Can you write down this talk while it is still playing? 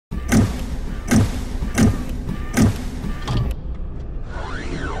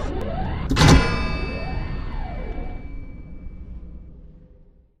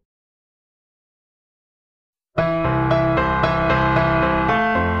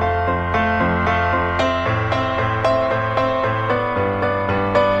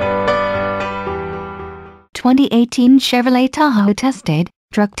2018 Chevrolet Tahoe tested,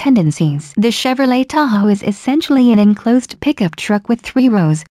 truck tendencies. The Chevrolet Tahoe is essentially an enclosed pickup truck with 3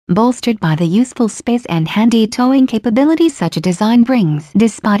 rows, bolstered by the useful space and handy towing capabilities such a design brings.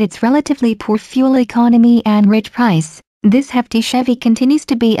 Despite its relatively poor fuel economy and rich price, this hefty Chevy continues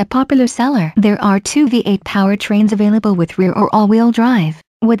to be a popular seller. There are 2 V8 powertrains available with rear or all-wheel drive,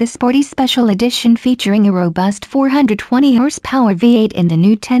 with a sporty special edition featuring a robust 420 horsepower V8 and a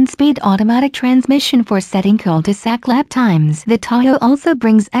new 10-speed automatic transmission for setting cul-de-sac lap times. The Tahoe also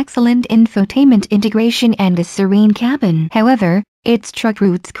brings excellent infotainment integration and a serene cabin. However, its truck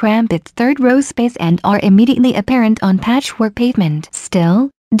roots cramp its third-row space and are immediately apparent on patchwork pavement.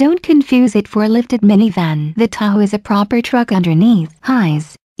 Still, don't confuse it for a lifted minivan. The Tahoe is a proper truck underneath.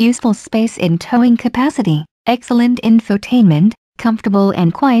 Highs: useful space in towing capacity, excellent infotainment, comfortable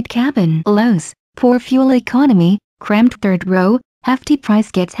and quiet cabin. Lows: poor fuel economy, cramped third row, hefty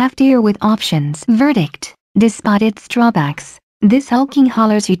price gets heftier with options. Verdict: despite its drawbacks, this hulking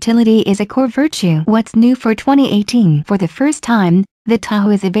hauler's utility is a core virtue. What's new for 2018? For the first time, the Tahoe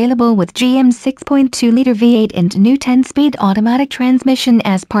is available with GM's 6.2-liter V8 and new 10-speed automatic transmission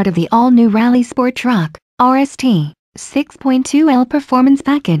as part of the all-new Rally Sport Truck (RST) 6.2L Performance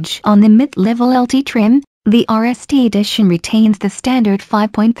Package. On the mid-level LT trim, the RST edition retains the standard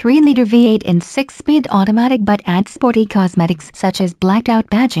 5.3-liter V8 and 6-speed automatic but adds sporty cosmetics such as blacked-out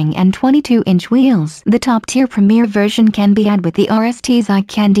badging and 22-inch wheels. The top-tier Premier version can be had with the RST's eye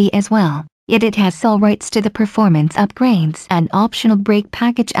candy as well, yet it has sole rights to the performance upgrades. An optional brake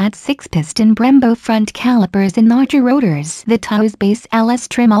package adds 6-piston Brembo front calipers and larger rotors. The Tahoe's base LS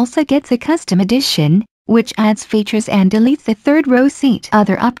trim also gets a custom edition, which adds features and deletes the third-row seat.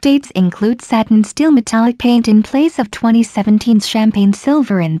 Other updates include satin steel metallic paint in place of 2017's champagne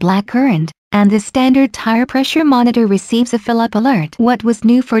silver and black currant, and the standard tire pressure monitor receives a fill-up alert. What was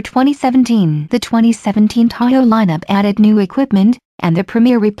new for 2017? The 2017 Tahoe lineup added new equipment, and the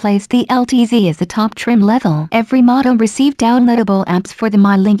Premier replaced the LTZ as the top trim level. Every model received downloadable apps for the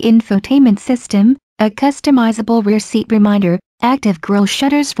MyLink infotainment system, a customizable rear seat reminder, active grille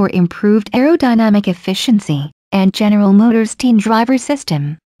shutters for improved aerodynamic efficiency, and General Motors Teen Driver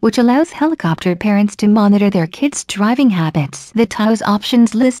System, which allows helicopter parents to monitor their kids' driving habits. The Tahoe's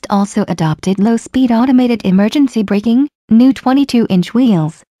options list also adopted low-speed automated emergency braking, new 22-inch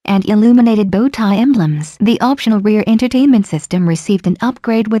wheels, and illuminated bow tie emblems. The optional rear entertainment system received an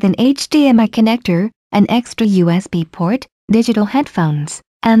upgrade with an HDMI connector, an extra USB port, digital headphones,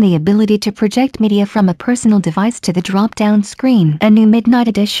 and the ability to project media from a personal device to the drop-down screen. A new Midnight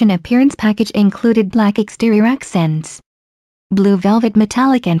Edition appearance package included black exterior accents, blue velvet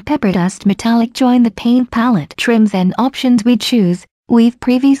metallic and pepper dust metallic join the paint palette. Trims and options we choose. We've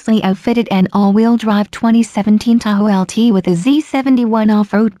previously outfitted an all-wheel drive 2017 Tahoe LT with a Z71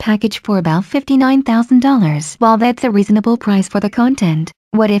 off-road package for about $59,000. While that's a reasonable price for the content,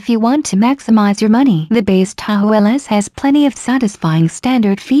 what if you want to maximize your money? The base Tahoe LS has plenty of satisfying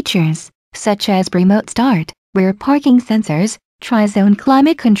standard features, such as remote start, rear parking sensors, tri-zone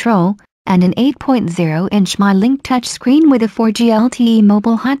climate control, and an 8.0-inch MyLink touchscreen with a 4G LTE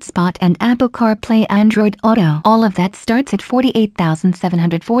mobile hotspot and Apple CarPlay Android Auto. All of that starts at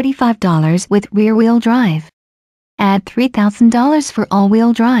 $48,745 with rear-wheel drive. Add $3,000 for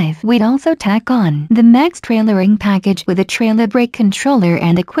all-wheel drive. We'd also tack on the max trailering package with a trailer brake controller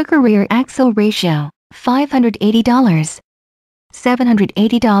and a quicker rear axle ratio, $580.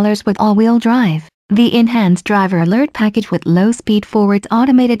 $780 with all-wheel drive. The enhanced driver alert package with low-speed forwards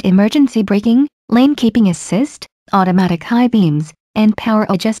automated emergency braking, lane keeping assist, automatic high beams, and power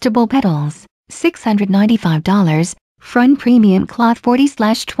adjustable pedals, $695. Front premium cloth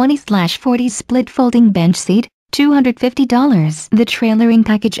 40/20/40 split folding bench seat, $250. The trailering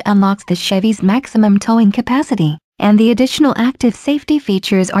package unlocks the Chevy's maximum towing capacity, and the additional active safety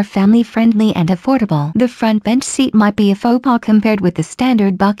features are family-friendly and affordable. The front bench seat might be a faux pas compared with the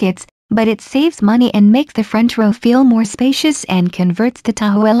standard buckets, but it saves money and makes the front row feel more spacious and converts the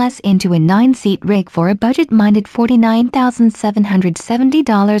Tahoe LS into a 9-seat rig for a budget-minded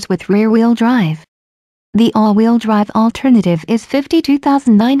 $49,770 with rear-wheel drive. The all-wheel drive alternative is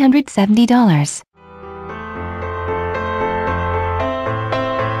 $52,970.